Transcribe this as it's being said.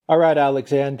All right,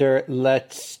 Alexander,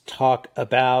 let's talk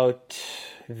about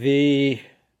the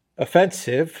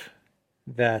offensive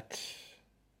that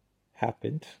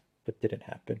happened but didn't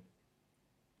happen.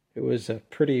 It was a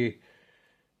pretty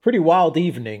wild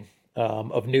evening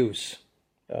of news.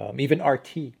 Even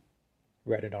RT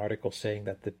read an article saying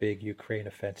that the big Ukraine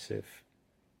offensive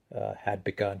had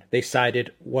begun. They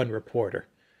cited one reporter,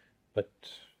 but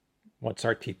once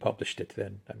RT published it,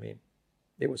 then I mean,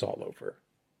 it was all over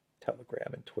Telegram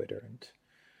and Twitter, and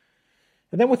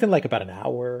then within like about an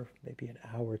hour, maybe an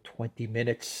hour, 20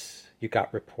 minutes, you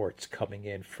got reports coming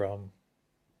in from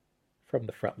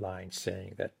the front lines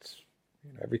saying that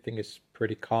everything is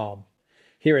pretty calm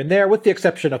here and there, with the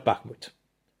exception of Bakhmut. So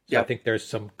I Yeah, think there's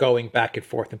some going back and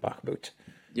forth in Bakhmut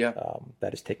yeah.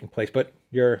 that is taking place. But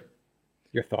your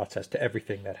thoughts as to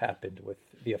everything that happened with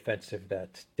the offensive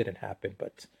that didn't happen,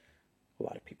 but a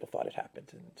lot of people thought it happened,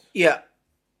 and Yeah,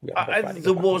 we are more fighting in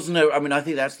there Bakhmut. was no. I mean, I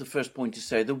think that's the first point to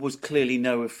say. There was clearly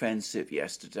no offensive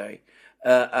yesterday.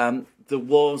 There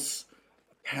was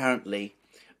apparently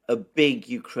a big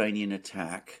Ukrainian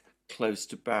attack close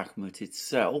to Bakhmut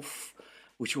itself,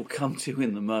 which we'll come to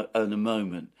in a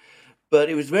moment.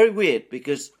 But it was very weird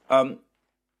because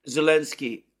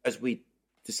Zelensky, as we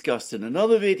discussed in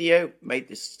another video, made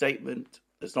this statement: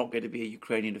 "There's not going to be a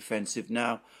Ukrainian offensive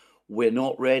now. We're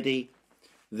not ready."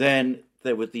 Then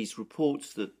there were these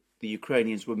reports that the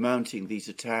Ukrainians were mounting these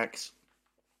attacks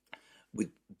with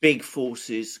big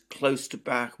forces close to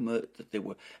Bakhmut, that they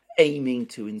were aiming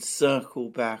to encircle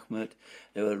Bakhmut.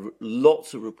 There were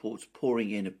lots of reports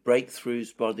pouring in of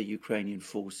breakthroughs by the Ukrainian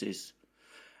forces.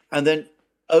 And then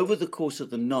over the course of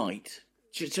the night,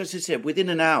 just as I said, within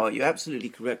an hour, you're absolutely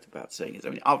correct about saying it. I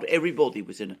mean, after everybody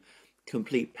was in a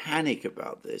complete panic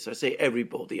about this. I say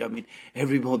everybody, I mean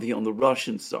everybody on the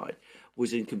Russian side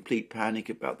was in complete panic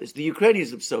about this. The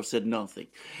Ukrainians themselves said nothing.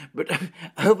 But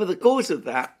over the course of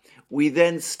that, we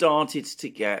then started to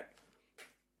get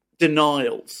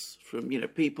denials from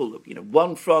people.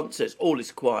 One front says all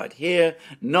is quiet here,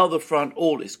 another front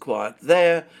all is quiet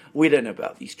there. We don't know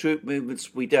about these troop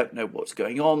movements. We don't know what's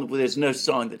going on. There's no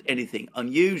sign that anything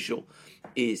unusual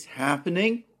is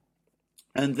happening.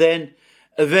 And then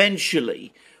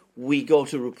eventually we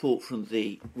got a report from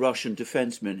the Russian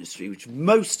Defense Ministry, which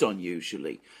most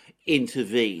unusually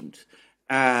intervened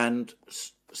and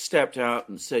stepped out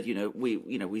and said,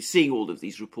 we see all of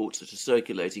these reports that are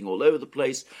circulating all over the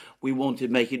place. We want to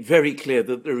make it very clear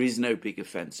that there is no big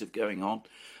offensive going on.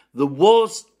 There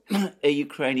was a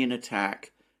Ukrainian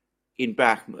attack in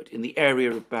Bakhmut, in the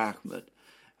area of Bakhmut.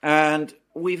 And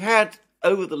we've had,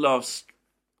 over the last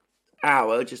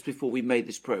hour, just before we made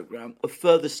this program, a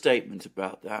further statement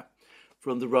about that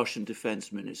from the Russian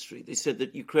Defense Ministry. They said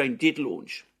that Ukraine did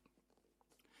launch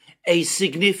a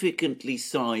significantly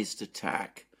sized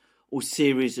attack or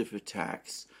series of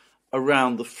attacks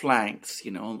around the flanks,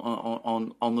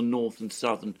 on the north and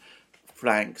southern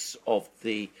flanks of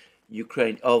the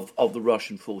Ukraine of the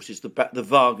Russian forces, the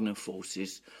Wagner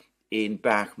forces in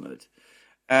Bakhmut.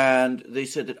 And they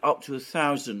said that up to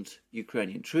 1,000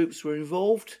 Ukrainian troops were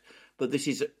involved. But this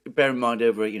is, bear in mind,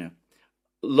 over a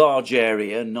large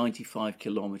area,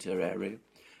 95-kilometre area.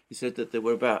 He said that there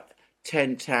were about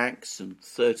 10 tanks and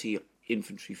 30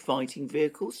 infantry fighting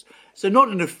vehicles. So not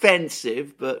an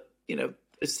offensive, but,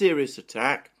 a serious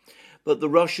attack. But the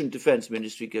Russian Defense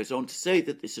Ministry goes on to say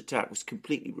that this attack was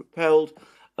completely repelled.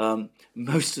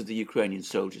 Most of the Ukrainian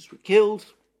soldiers were killed.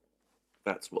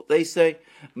 That's what they say.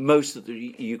 Most of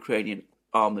the Ukrainian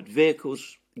armoured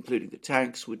vehicles, including the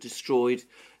tanks, were destroyed.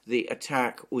 The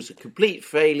attack was a complete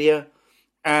failure,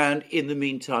 and in the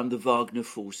meantime, the Wagner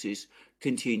forces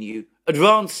continue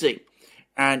advancing.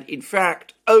 And in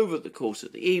fact, over the course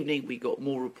of the evening, we got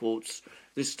more reports,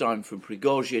 this time from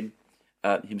Prigozhin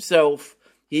himself.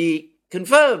 He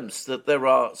confirms that there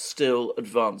are still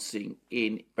advancing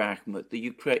in Bakhmut.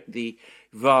 The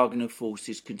Wagner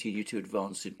forces continue to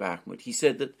advance in Bakhmut. He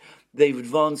said that they've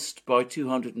advanced by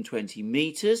 220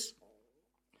 meters.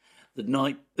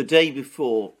 The day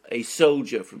before, a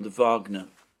soldier from the Wagner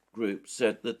group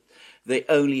said that they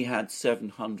only had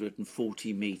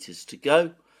 740 meters to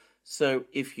go. So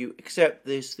if you accept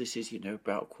this is,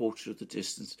 about a quarter of the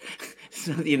distance.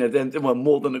 So, then, well,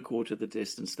 more than a quarter of the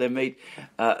distance they made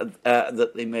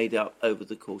that they made up over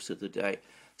the course of the day.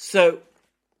 So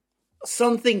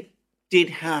something did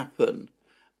happen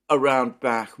around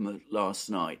Bakhmut last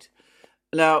night.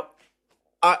 Now,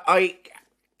 I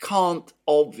can't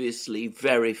obviously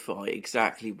verify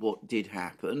exactly what did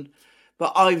happen,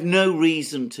 but I've no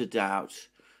reason to doubt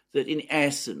that in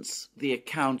essence the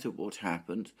account of what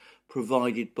happened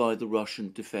provided by the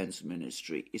Russian Defense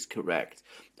Ministry is correct.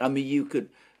 I mean, you could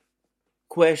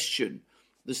question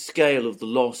the scale of the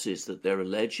losses that they're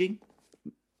alleging.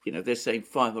 They're saying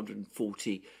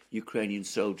 540 Ukrainian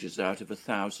soldiers out of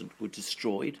 1,000 were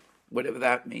destroyed, whatever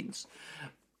that means.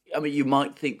 I mean, you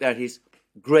might think that is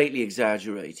greatly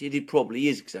exaggerated. It probably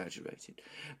is exaggerated.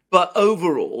 But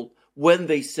overall, when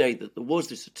they say that there was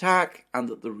this attack and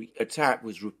that the attack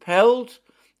was repelled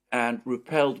and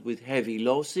repelled with heavy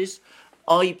losses,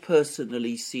 I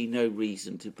personally see no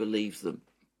reason to believe them.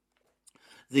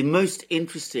 The most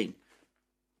interesting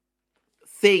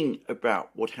thing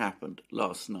about what happened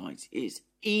last night is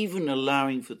even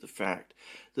allowing for the fact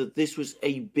that this was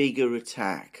a bigger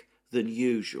attack than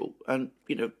usual. And,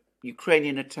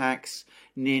 Ukrainian attacks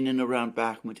in and around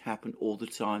Bakhmut happen all the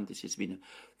time. This has been a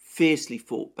fiercely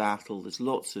fought battle. There's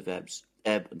lots of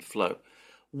ebb and flow.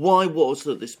 Why was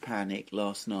there this panic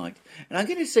last night? And I'm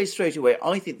going to say straight away,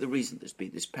 I think the reason there's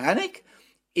been this panic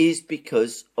is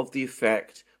because of the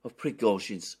effect of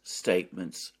Prigozhin's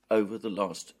statements over the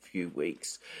last few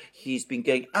weeks. He's been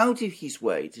going out of his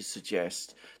way to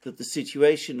suggest that the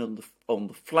situation on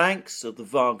the flanks of the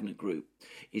Wagner group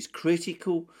is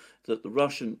critical, that the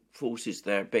Russian forces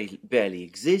there barely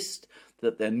exist,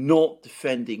 that they're not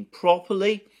defending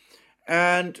properly,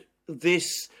 and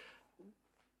this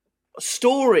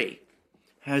story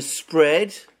has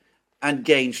spread and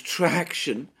gained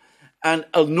traction, and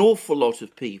an awful lot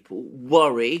of people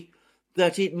worry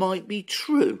that it might be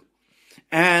true.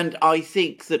 And I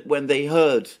think that when they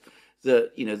heard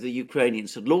that, the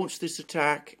Ukrainians had launched this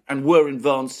attack and were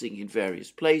advancing in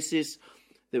various places,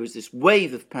 there was this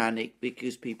wave of panic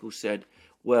because people said,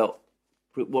 well,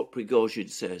 what Prigozhin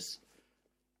says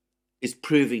is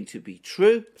proving to be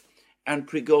true. And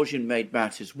Prigozhin made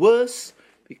matters worse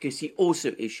because he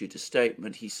also issued a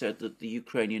statement. He said that the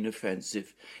Ukrainian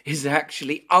offensive is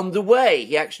actually underway.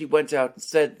 He actually went out and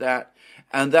said that.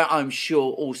 And that, I'm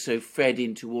sure, also fed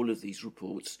into all of these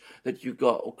reports that you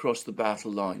got across the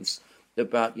battle lines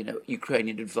about,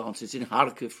 Ukrainian advances in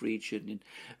Kharkiv region, in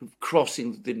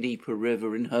crossing the Dnieper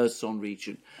River in Kherson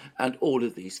region, and all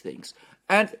of these things.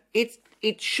 And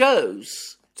it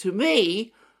shows, to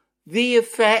me, the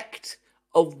effect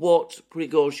of what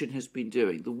Prigozhin has been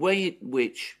doing, the way in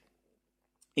which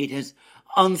it has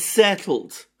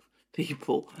unsettled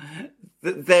people,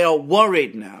 that they are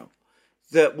worried now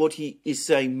that what he is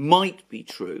saying might be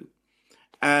true,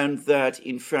 and that,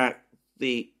 in fact,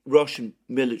 the Russian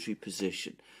military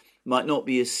position might not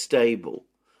be as stable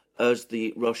as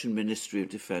the Russian Ministry of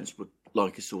Defense would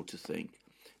like us all to think.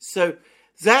 So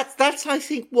that's I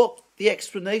think, what the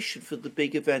explanation for the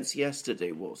big events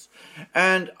yesterday was.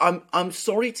 And I'm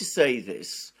sorry to say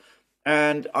this,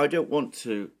 and I don't want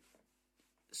to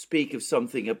speak of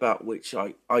something about which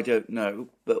I don't know,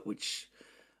 but which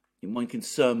one can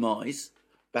surmise,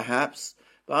 perhaps.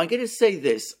 But I'm going to say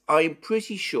this. I am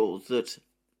pretty sure that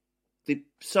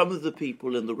some of the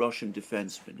people in the Russian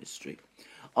Defense Ministry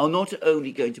are not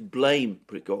only going to blame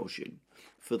Prigozhin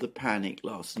for the panic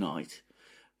last night,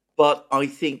 but I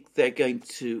think they're going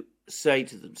to say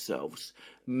to themselves,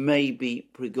 maybe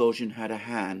Prigozhin had a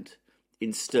hand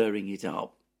in stirring it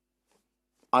up.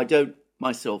 I don't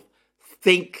myself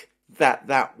think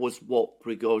that was what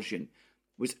Prigozhin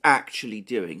was actually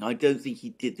doing. I don't think he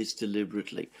did this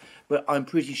deliberately, but I'm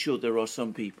pretty sure there are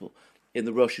some people in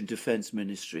the Russian Defense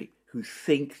Ministry who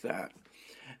think that.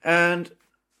 And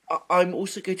I'm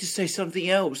also going to say something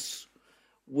else,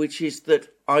 which is that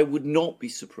I would not be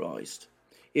surprised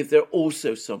if there are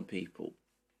also some people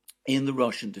in the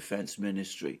Russian Defense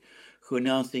Ministry who are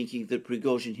now thinking that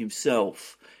Prigozhin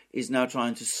himself is now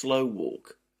trying to slow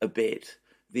walk a bit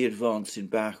the advance in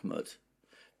Bakhmut,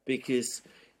 because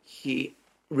he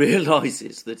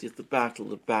realizes that if the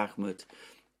Battle of Bakhmut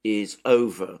is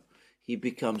over, he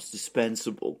becomes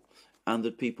dispensable, and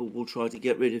that people will try to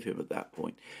get rid of him at that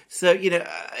point. So,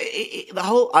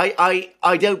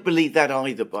 I don't believe that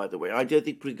either, by the way. I don't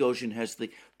think Prigozhin has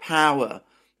the power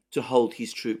to hold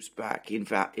his troops back in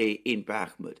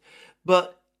Bakhmut.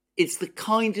 But it's the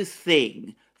kind of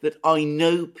thing that I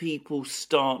know people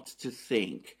start to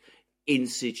think in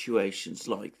situations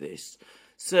like this.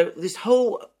 So this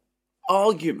whole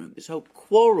argument, this whole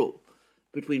quarrel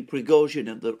between Prigozhin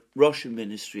and the Russian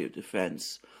Ministry of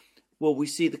Defense, well, we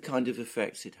see the kind of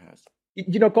effects it has.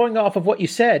 Going off of what you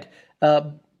said,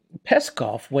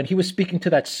 Peskov, when he was speaking to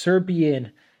that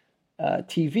Serbian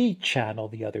TV channel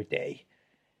the other day,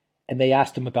 and they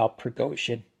asked him about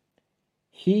Prigozhin,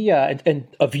 he and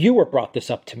a viewer brought this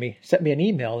up to me, sent me an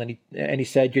email, and he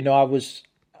said,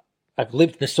 I've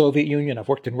lived in the Soviet Union, I've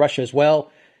worked in Russia as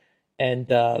well, and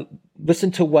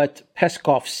listen to what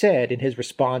Peskov said in his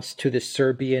response to this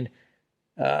Serbian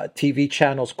TV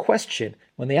channel's question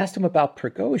when they asked him about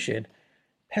Prigozhin.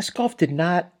 Peskov did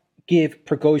not give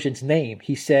Prigozhin's name.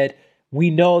 He said, we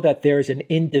know that there's an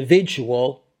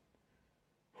individual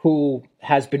who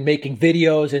has been making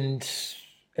videos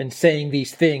and saying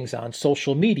these things on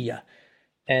social media.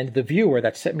 And the viewer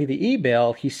that sent me the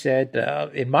email, he said,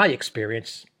 in my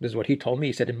experience, this is what he told me.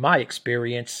 He said, in my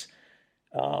experience,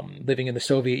 living in the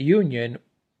Soviet Union,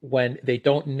 when they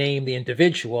don't name the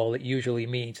individual, it usually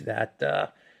means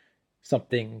that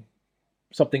something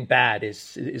bad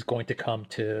is going to come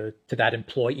to that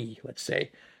employee. Let's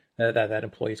say that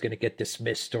employee is going to get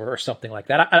dismissed or something like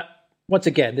that. Once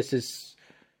again, this is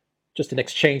just an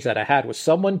exchange that I had with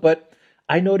someone, but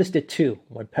I noticed it too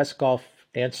when Peskov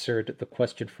answered the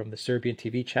question from the Serbian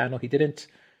TV channel. He didn't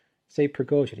say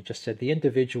Prigozhin. He just said the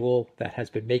individual that has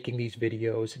been making these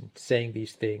videos and saying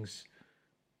these things,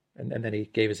 and then he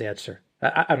gave his answer.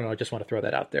 I don't know. I just want to throw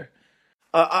that out there.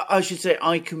 I should say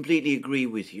I completely agree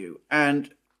with you. And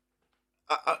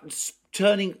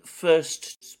turning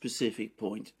first specific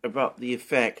point about the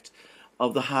effect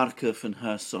of the Kharkiv and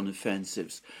Kherson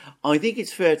offensives, I think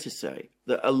it's fair to say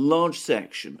that a large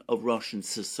section of Russian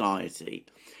society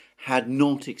had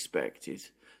not expected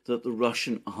that the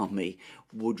Russian army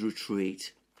would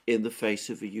retreat in the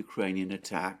face of a Ukrainian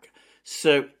attack.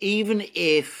 So even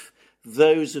if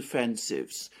those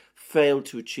offensives failed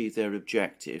to achieve their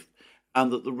objective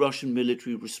and that the Russian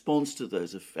military response to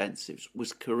those offensives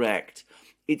was correct,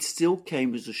 it still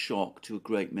came as a shock to a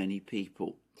great many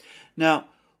people. Now,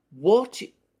 what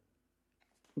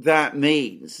that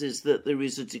means is that there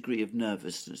is a degree of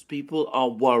nervousness. People are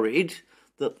worried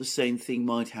that the same thing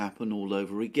might happen all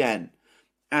over again.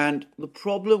 And the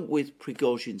problem with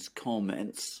Prigozhin's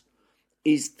comments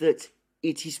is that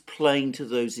it is playing to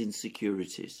those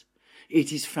insecurities.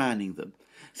 It is fanning them.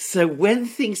 So when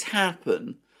things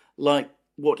happen, like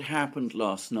what happened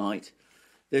last night,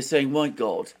 they're saying, my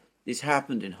God, this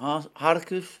happened in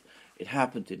Kharkiv, it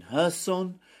happened in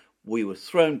Kherson, we were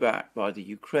thrown back by the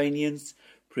Ukrainians.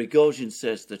 Prigozhin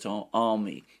says that our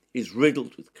army is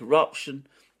riddled with corruption,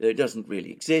 that it doesn't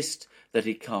really exist, that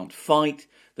it can't fight,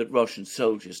 that Russian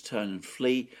soldiers turn and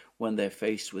flee when they're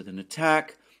faced with an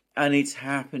attack, and it's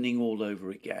happening all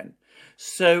over again.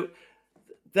 So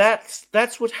that's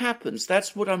what happens.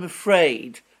 That's what I'm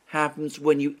afraid happens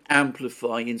when you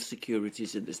amplify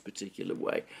insecurities in this particular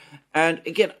way. And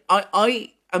again,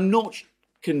 I am not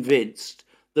convinced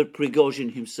that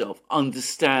Prigozhin himself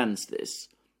understands this.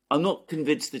 I'm not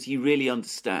convinced that he really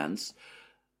understands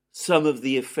some of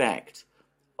the effect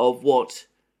of what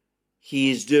he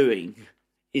is doing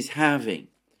is having.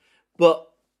 But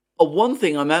one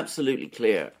thing I'm absolutely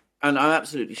clear, and I'm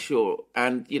absolutely sure,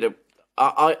 and,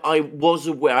 I was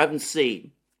aware, I haven't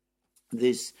seen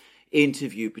this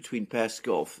interview between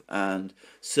Peskov and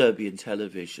Serbian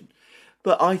television,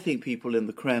 but I think people in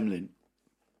the Kremlin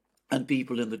and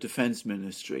people in the defense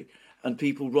ministry and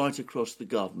people right across the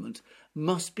government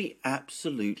must be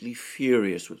absolutely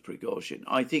furious with Prigozhin.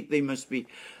 I think they must be,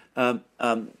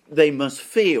 they must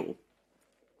feel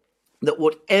that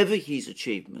whatever his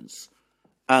achievements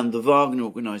and the Wagner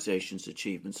organization's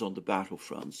achievements on the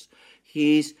battlefronts,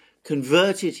 he's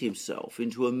converted himself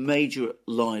into a major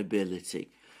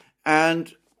liability.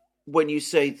 And when you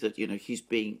say that, he's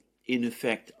being, in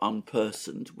effect,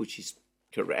 unpersoned, which is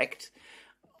correct,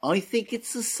 I think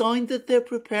it's a sign that they're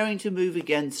preparing to move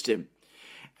against him.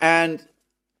 And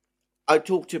I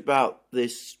talked about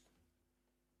this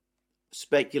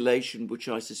speculation, which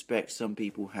I suspect some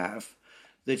people have,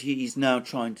 that he is now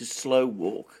trying to slow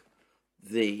walk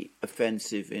the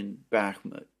offensive in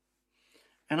Bakhmut.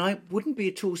 And I wouldn't be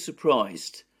at all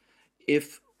surprised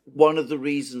if one of the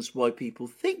reasons why people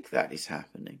think that is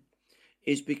happening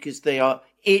is because they are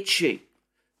itchy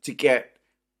to get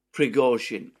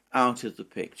Prigozhin out of the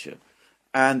picture.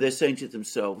 And they're saying to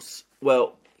themselves,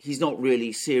 well, he's not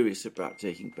really serious about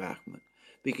taking Bakhmut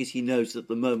because he knows that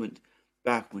the moment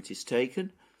Bakhmut is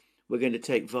taken, we're going to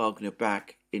take Wagner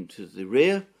back into the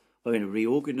rear, we're going to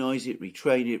reorganize it,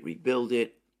 retrain it, rebuild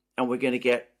it, and we're going to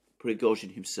get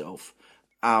Prigozhin himself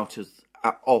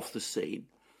off the scene.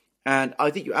 And I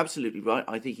think you're absolutely right.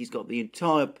 I think he's got the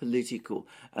entire political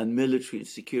and military and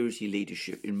security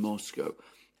leadership in Moscow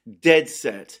dead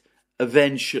set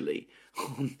eventually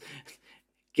on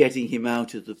getting him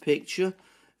out of the picture.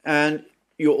 And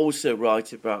you're also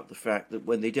right about the fact that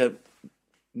when they don't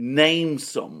name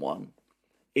someone,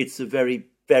 it's a very,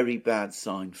 very bad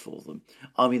sign for them.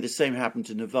 I mean, the same happened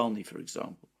to Navalny, for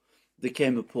example. There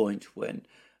came a point when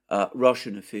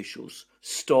Russian officials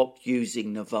stopped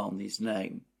using Navalny's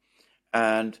name.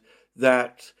 And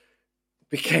that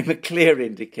became a clear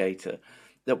indicator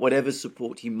that whatever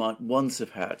support he might once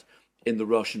have had in the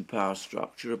Russian power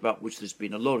structure, about which there's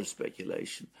been a lot of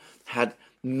speculation, had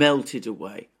melted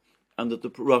away, and that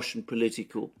the Russian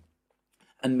political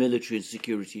and military and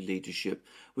security leadership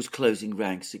was closing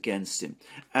ranks against him.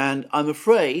 And I'm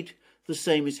afraid the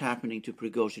same is happening to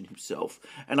Prigozhin himself.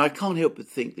 And I can't help but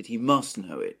think that he must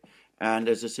know it. And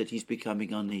as I said, he's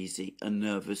becoming uneasy and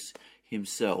nervous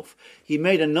himself. He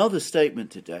made another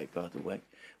statement today, by the way,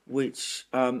 which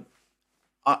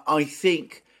I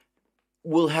think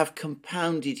will have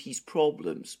compounded his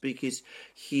problems, because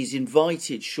he's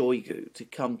invited Shoigu to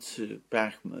come to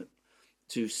Bakhmut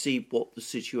to see what the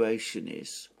situation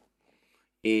is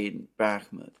in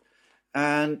Bakhmut.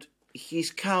 And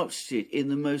he's couched it in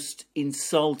the most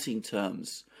insulting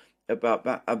terms about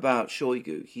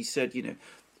Shoigu. He said,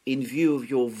 in view of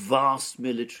your vast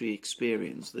military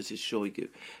experience, this is Shoigu,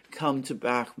 come to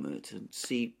Bakhmut and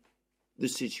see the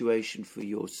situation for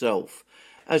yourself.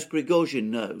 As Prigozhin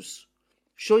knows,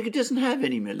 Shoigu doesn't have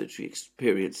any military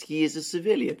experience. He is a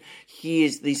civilian. He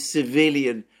is the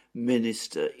civilian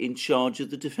minister in charge of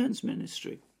the defense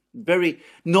ministry. Very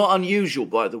not unusual,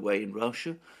 by the way, in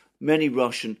Russia. Many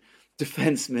Russian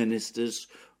defense ministers,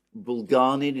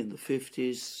 Bulganin in the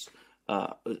 50s,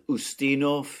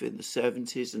 Ustinov in the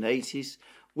 70s and 80s,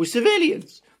 were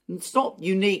civilians. It's not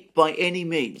unique by any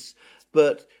means,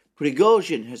 but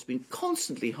Prigozhin has been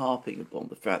constantly harping upon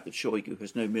the fact that Shoigu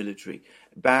has no military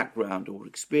background or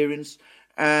experience,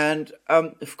 and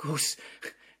of course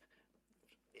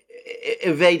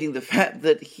evading the fact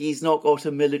that he's not got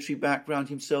a military background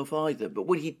himself either. But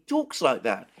when he talks like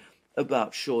that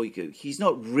about Shoigu, he's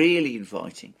not really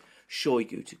inviting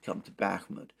Shoigu to come to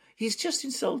Bakhmut. He's just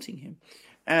insulting him.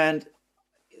 And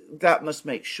that must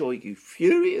make Shoigu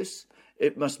furious.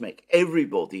 It must make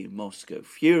everybody in Moscow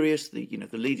furious, the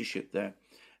leadership there.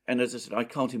 And as I said, I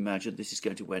can't imagine this is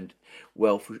going to end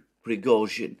well for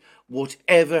Prigozhin,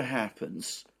 whatever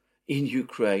happens in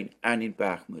Ukraine and in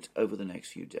Bakhmut over the next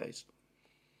few days.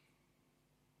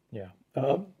 Yeah.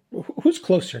 Who's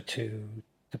closer to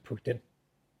Putin?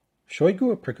 Shoigu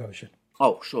or Prigozhin?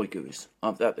 Oh, Shoigu is.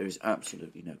 That there is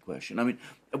absolutely no question. I mean,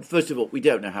 first of all, we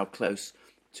don't know how close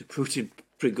to Putin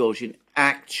Prigozhin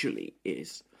actually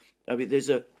is. I mean, there's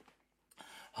a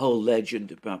whole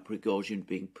legend about Prigozhin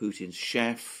being Putin's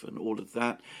chef and all of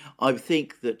that. I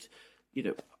think that,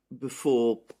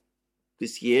 before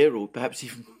this year, or perhaps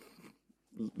even,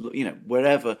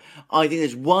 wherever, I think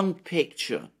there's one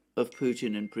picture of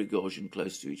Putin and Prigozhin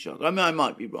close to each other. I mean, I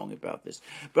might be wrong about this,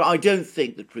 but I don't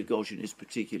think that Prigozhin is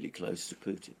particularly close to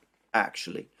Putin,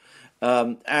 actually.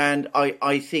 And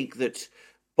I think that,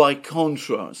 by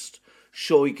contrast,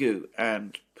 Shoigu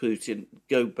and Putin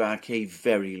go back a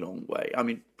very long way. I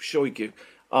mean, Shoigu,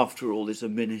 after all, is a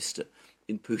minister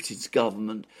in Putin's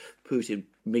government. Putin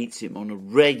meets him on a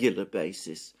regular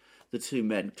basis. The two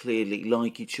men clearly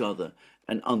like each other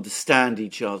and understand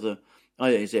each other.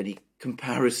 I don't think there's any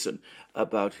comparison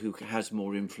about who has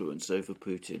more influence over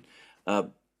Putin.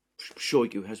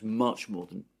 Shoigu has much more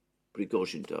than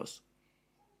Prigozhin does.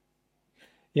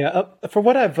 Yeah, for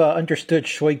what I've understood,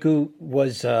 Shoigu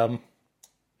was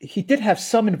he did have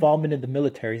some involvement in the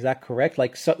military. Is that correct?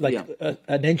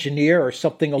 An engineer or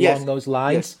something along those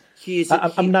lines. Yes.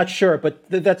 I'm not sure, but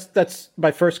that's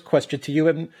my first question to you.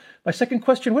 And my second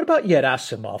question: what about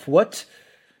Gerasimov?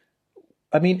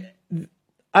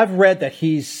 I've read that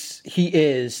he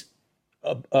is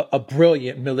a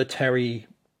brilliant military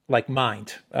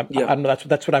mind.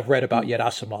 That's what I've read about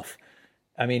Gerasimov.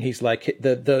 I mean, he's like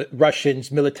the Russians'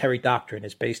 military doctrine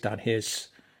is based on his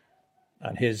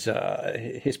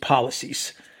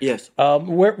policies. Yes.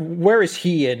 Where is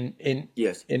he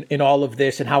in all of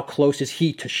this, and how close is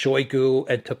he to Shoigu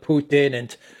and to Putin,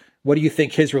 and what do you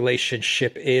think his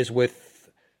relationship is with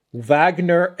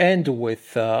Wagner and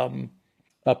with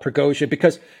Prigozhin?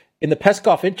 Because in the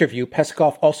Peskov interview,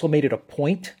 Peskov also made it a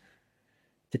point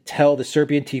to tell the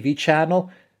Serbian TV channel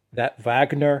that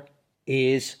Wagner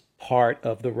is part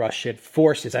of the Russian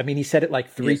forces. I mean, he said it like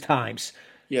three times.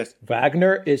 Yes.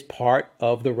 Wagner is part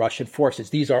of the Russian forces.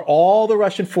 These are all the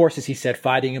Russian forces, he said,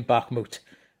 fighting in Bakhmut.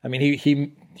 I mean,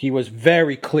 he was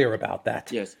very clear about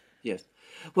that. Yes.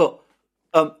 Well,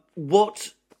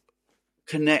 what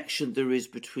connection there is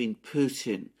between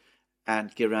Putin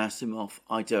and Gerasimov,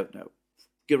 I don't know.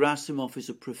 Gerasimov is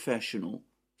a professional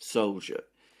soldier.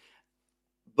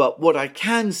 But what I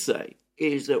can say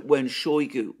is that when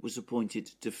Shoigu was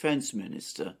appointed defense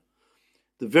minister,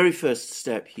 the very first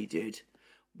step he did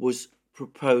was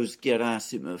propose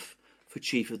Gerasimov for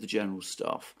chief of the general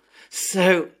staff.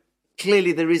 So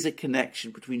clearly there is a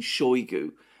connection between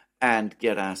Shoigu and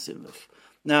Gerasimov.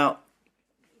 Now,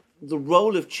 the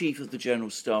role of Chief of the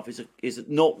General Staff is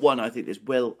not one I think is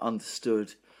well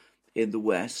understood in the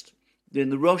West. In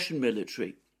the Russian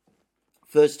military,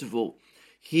 first of all,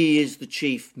 he is the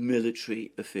chief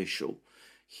military official.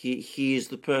 He is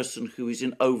the person who is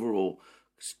in overall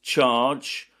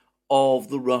charge of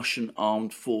the Russian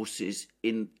armed forces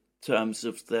in terms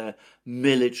of their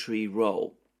military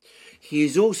role. He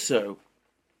is also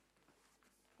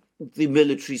the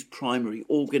military's primary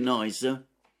organizer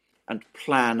and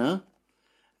planner,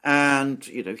 and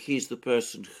he's the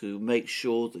person who makes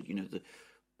sure that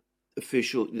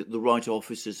the right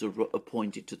officers are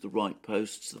appointed to the right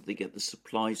posts, that they get the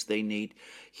supplies they need.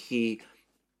 He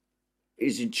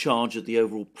is in charge of the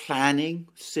overall planning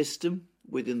system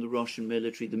within the Russian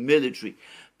military, the military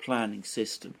planning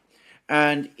system.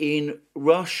 And in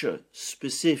Russia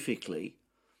specifically,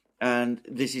 and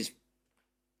this is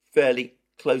fairly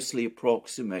closely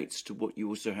approximates to what you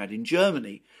also had in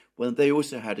Germany, when they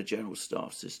also had a general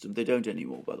staff system. They don't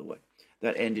anymore, by the way.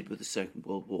 That ended with the Second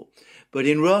World War. But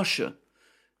in Russia,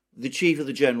 the chief of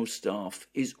the general staff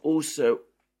is also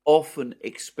often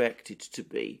expected to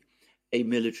be a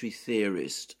military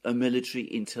theorist, a military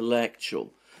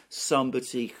intellectual,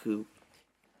 somebody who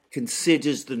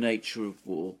considers the nature of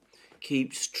war,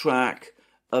 keeps track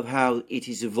of how it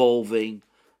is evolving,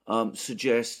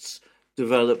 suggests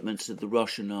developments of the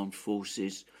Russian armed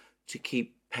forces to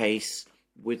keep pace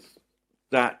with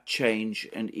that change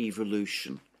and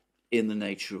evolution in the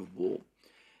nature of war.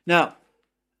 Now,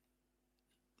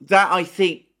 that I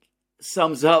think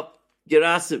sums up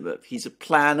Gerasimov. He's a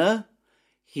planner,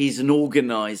 he's an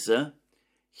organizer,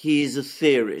 he is a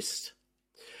theorist.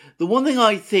 The one thing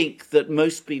I think that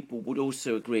most people would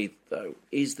also agree, though,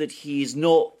 is that he is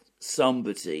not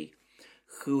somebody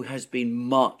who has been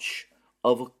much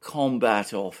of a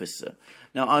combat officer.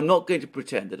 Now, I'm not going to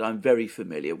pretend that I'm very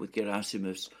familiar with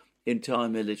Gerasimov's entire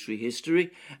military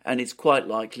history, and it's quite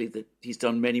likely that he's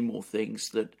done many more things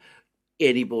that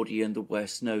anybody in the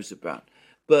West knows about.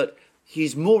 But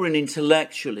he's more an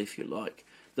intellectual, if you like,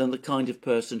 than the kind of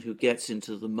person who gets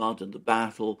into the mud and the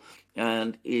battle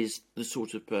and is the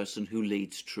sort of person who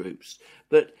leads troops.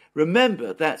 But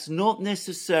remember, that's not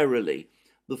necessarily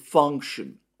the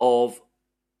function of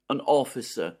an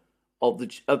officer, of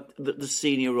the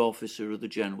senior officer of the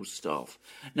general staff.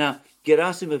 Now,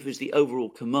 Gerasimov is the overall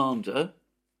commander,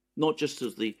 not just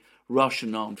of the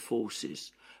Russian armed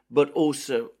forces, but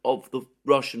also of the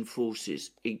Russian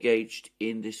forces engaged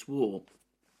in this war.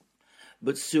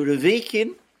 But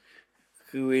Surovikin,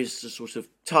 who is a sort of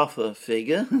tougher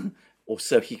figure, or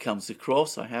so he comes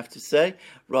across, I have to say,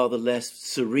 rather less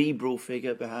cerebral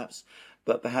figure perhaps,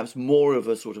 but perhaps more of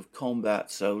a sort of combat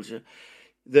soldier,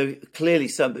 though clearly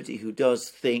somebody who does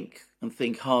think and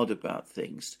think hard about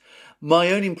things. My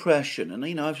own impression,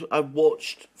 and I've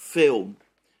watched film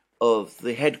of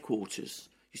the headquarters.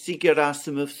 You see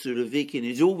Gerasimov, Surovikin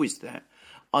is always there.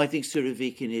 I think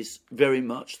Surovikin is very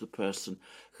much the person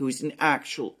who is in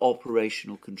actual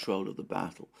operational control of the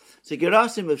battle. So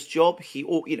Gerasimov's job,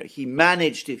 he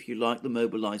managed, if you like, the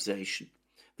mobilization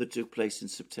that took place in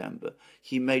September.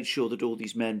 He made sure that all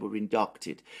these men were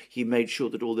inducted. He made sure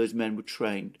that all those men were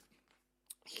trained.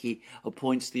 He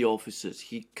appoints the officers.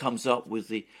 He comes up with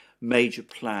the major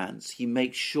plans. He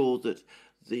makes sure that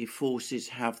the forces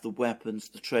have the weapons,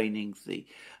 the training, the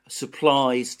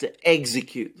supplies to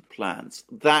execute the plans,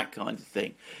 that kind of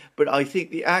thing. But I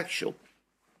think the actual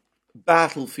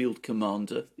battlefield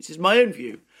commander, this is my own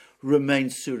view,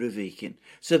 remains Surovikin.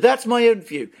 So that's my own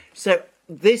view. So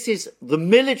this is the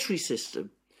military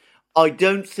system. I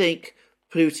don't think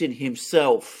Putin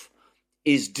himself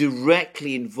is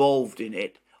directly involved in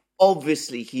it.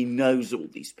 Obviously, he knows all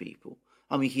these people.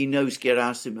 I mean, he knows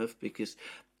Gerasimov because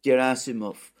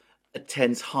Gerasimov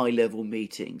attends high-level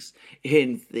meetings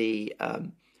in the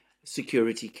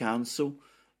Security Council,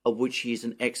 of which he is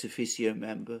an ex officio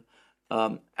member,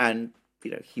 and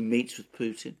he meets with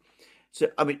Putin. So,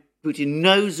 I mean, Putin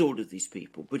knows all of these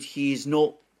people, but he is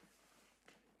not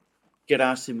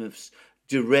Gerasimov's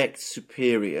direct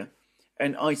superior.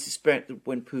 And I suspect that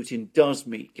when Putin does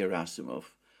meet Gerasimov,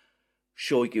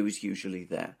 Shoigu is usually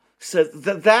there. So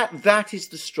that is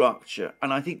the structure,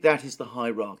 and I think that is the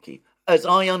hierarchy. As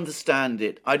I understand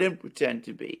it, I don't pretend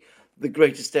to be the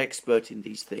greatest expert in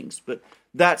these things, but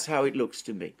that's how it looks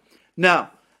to me.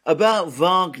 Now, about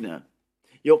Wagner,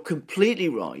 you're completely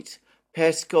right.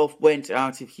 Peskov went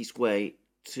out of his way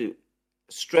to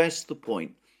stress the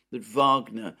point that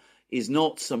Wagner is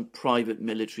not some private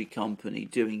military company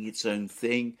doing its own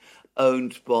thing,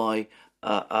 owned by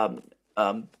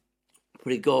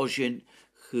Prigozhin,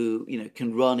 who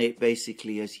can run it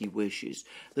basically as he wishes.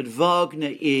 That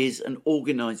Wagner is an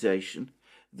organization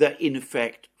that in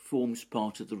effect forms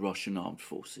part of the Russian armed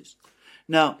forces.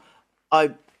 Now,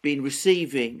 I've been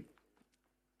receiving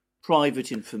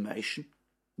private information,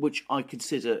 which I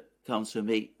consider comes from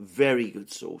a very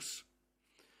good source,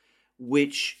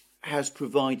 which has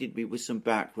provided me with some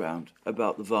background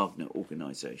about the Wagner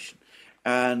organization.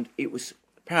 And it was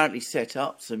apparently set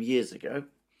up some years ago,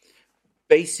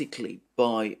 basically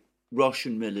by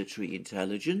Russian military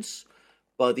intelligence,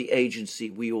 by the agency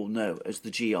we all know as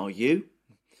the GRU,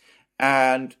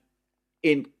 and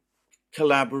in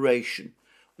collaboration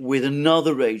with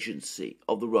another agency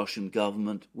of the Russian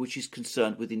government, which is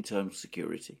concerned with internal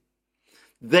security.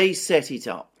 They set it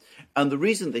up. And the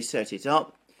reason they set it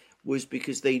up was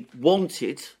because they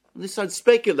wanted, and this I'd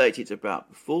speculated about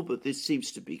before, but this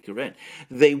seems to be correct,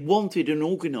 they wanted an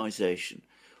organization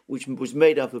which was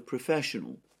made up of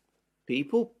professional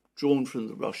people drawn from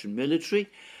the Russian military,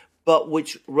 but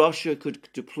which Russia could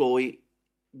deploy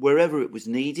wherever it was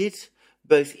needed,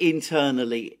 both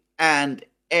internally and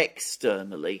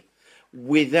externally,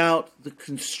 without the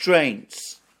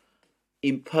constraints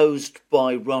imposed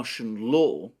by Russian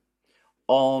law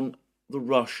on the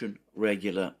Russian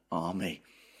regular army.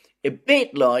 A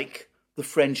bit like the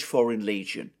French Foreign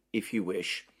Legion, if you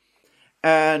wish.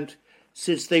 And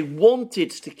since they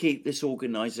wanted to keep this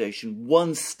organization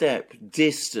one step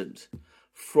distant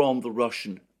from the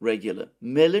Russian regular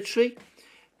military,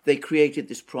 they created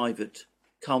this private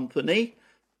company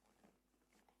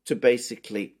to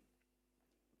basically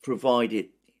provide it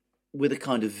with a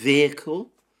kind of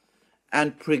vehicle,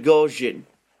 and Prigozhin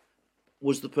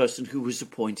was the person who was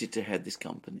appointed to head this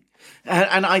company.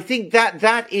 And I think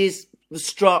that is the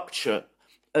structure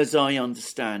as I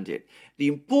understand it. The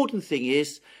important thing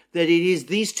is that it is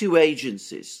these two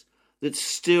agencies that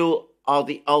still are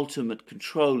the ultimate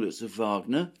controllers of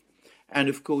Wagner. And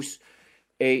of course,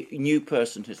 a new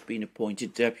person has been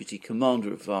appointed deputy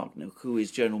commander of Wagner, who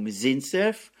is General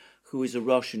Mizintsev, who is a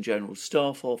Russian general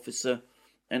staff officer.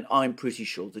 And I'm pretty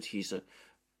sure that he's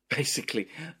basically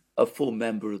a full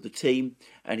member of the team,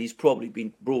 and he's probably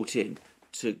been brought in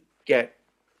to get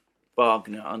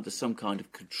Wagner under some kind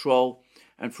of control.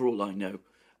 And for all I know,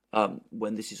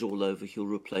 when this is all over, he'll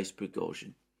replace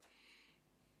Prigozhin.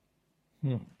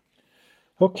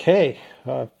 Okay,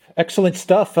 excellent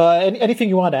stuff. Anything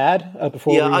you want to add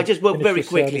before? Yeah, we I just want very this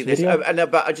quickly video?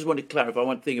 I just want to clarify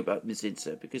one thing about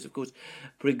Mizintsev, because of course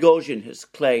Prigozhin has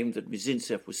claimed that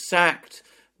Mizintsev was sacked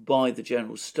by the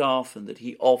general staff and that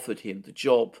he offered him the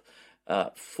job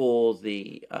to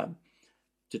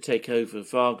take over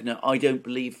Wagner. I don't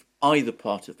believe either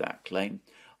part of that claim.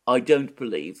 I don't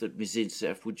believe that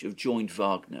Mizintsev would have joined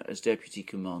Wagner as deputy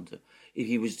commander if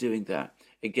he was doing that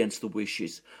against the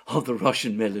wishes of the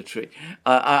Russian military.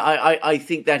 I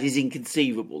think that is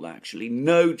inconceivable, actually.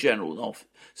 No general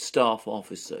staff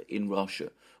officer in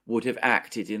Russia would have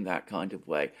acted in that kind of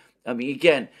way. I mean,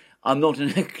 again, I'm not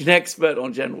an expert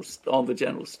on the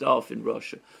general staff in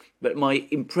Russia, but my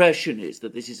impression is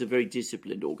that this is a very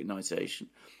disciplined organization,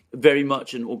 very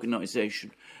much an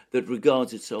organization that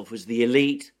regards itself as the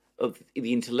elite of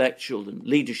the intellectual and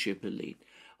leadership elite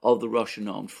of the Russian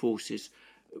armed forces.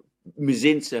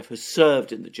 Mizintsev has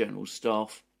served in the general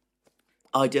staff.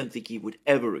 I don't think he would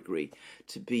ever agree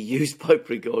to be used by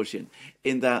Prigozhin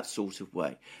in that sort of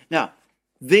way. Now,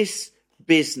 this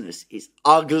business is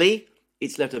ugly.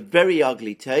 It's left a very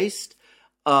ugly taste.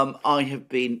 I have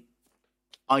been,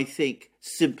 I think,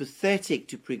 sympathetic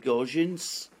to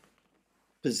Prigozhin's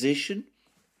position.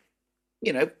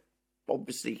 You know,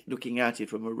 obviously looking at it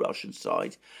from a Russian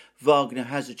side, Wagner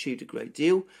has achieved a great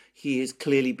deal. He has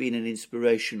clearly been an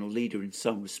inspirational leader in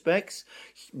some respects.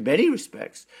 Many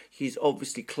respects, he's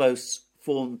obviously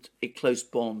formed a close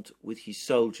bond with his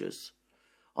soldiers.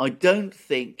 I don't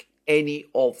think any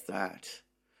of that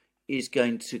is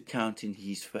going to count in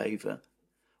his favour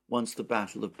once the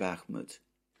Battle of Bakhmut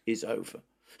is over.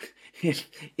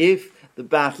 If the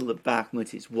Battle of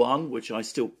Bakhmut is won, which I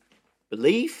still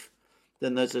believe,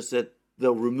 then, as I said,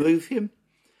 they'll remove him.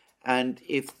 And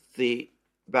if the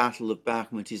Battle of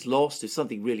Bakhmut is lost, if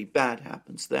something really bad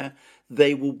happens there,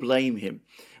 they will blame him.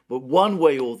 But one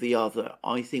way or the other,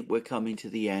 I think we're coming to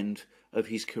the end of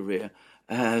his career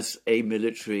as a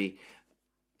military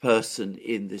person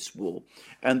in this war.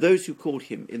 And those who called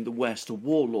him in the West a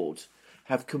warlord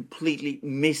have completely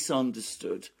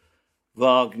misunderstood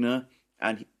Wagner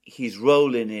and his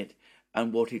role in it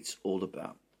and what it's all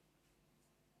about.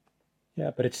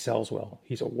 Yeah, but it sells well.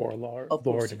 He's a warlord Of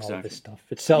course, and all of this exactly. stuff.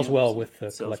 It sells Yeah, well with the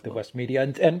collective West media.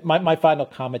 And my final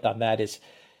comment on that is,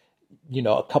 you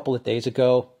know, a couple of days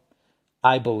ago,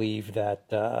 I believe that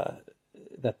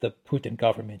that the Putin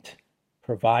government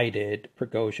provided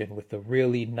Prigozhin with a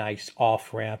really nice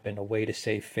off-ramp and a way to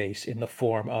save face in the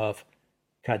form of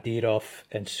Kadyrov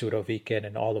and Surovikin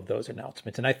and all of those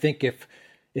announcements. And I think if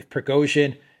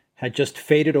Prigozhin had just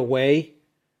faded away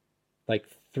like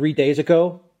 3 days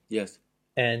ago, Yes,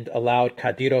 and allowed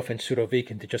Kadyrov and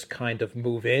Surovikin to just kind of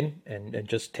move in and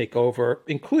just take over,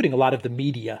 including a lot of the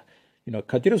media. You know,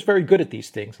 Kadyrov's very good at these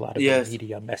things, a lot of yes, the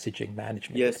media messaging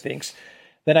management of yes. things.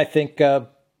 Then I think it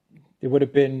would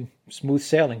have been smooth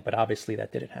sailing, but obviously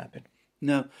that didn't happen.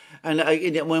 No, and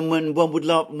when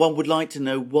one would like to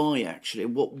know why actually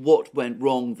what went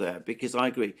wrong there, because I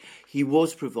agree he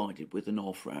was provided with an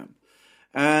off ramp,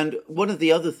 and one of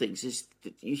the other things is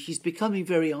that he's becoming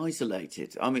very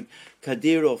isolated. I mean,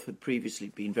 Kadyrov had previously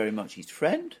been very much his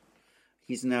friend.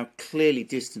 He's now clearly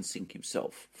distancing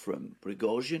himself from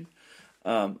Prigozhin.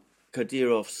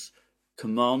 Kadyrov's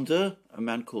commander, a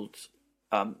man called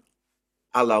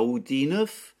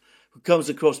Alaudinov, who comes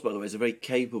across, by the way, as a very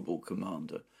capable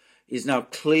commander, is now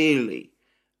clearly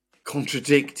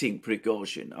contradicting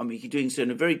Prigozhin. I mean, he's doing so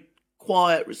in a very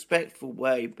quiet, respectful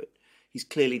way, but he's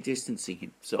clearly distancing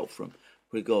himself from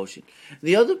Prigozhin.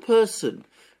 The other person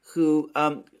who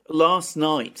last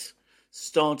night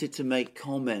started to make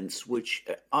comments which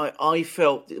I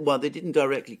felt, well, they didn't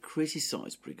directly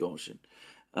criticize Prigozhin,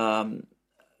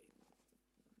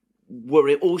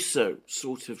 were also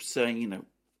sort of saying, you know,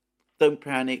 don't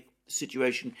panic, the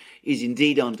situation is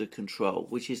indeed under control,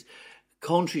 which is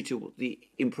contrary to the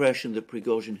impression that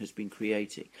Prigozhin has been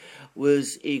creating,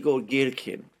 was Igor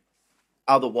Girkin,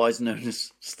 otherwise known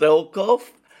as Stelkov,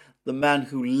 the man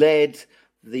who led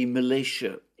the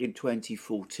militia in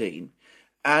 2014,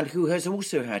 and who has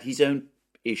also had his own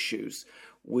issues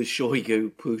with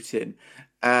Shoigu, Putin,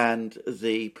 and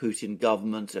the Putin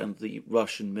government and the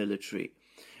Russian military.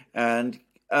 And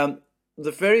the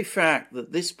very fact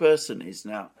that this person is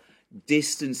now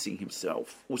distancing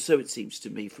himself, or so it seems to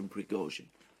me, from Prigozhin,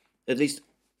 at least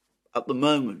at the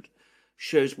moment,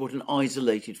 shows what an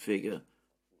isolated figure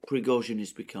Prigozhin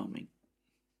is becoming.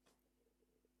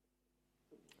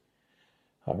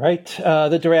 All right.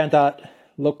 The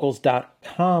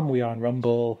Duran.locals.com. We are on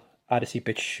Rumble, Odyssey,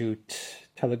 BitChute,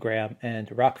 Telegram, and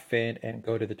Rockfin. And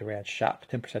go to the Duran shop.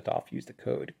 10% off. Use the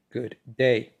code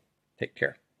GOODDAY. Take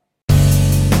care.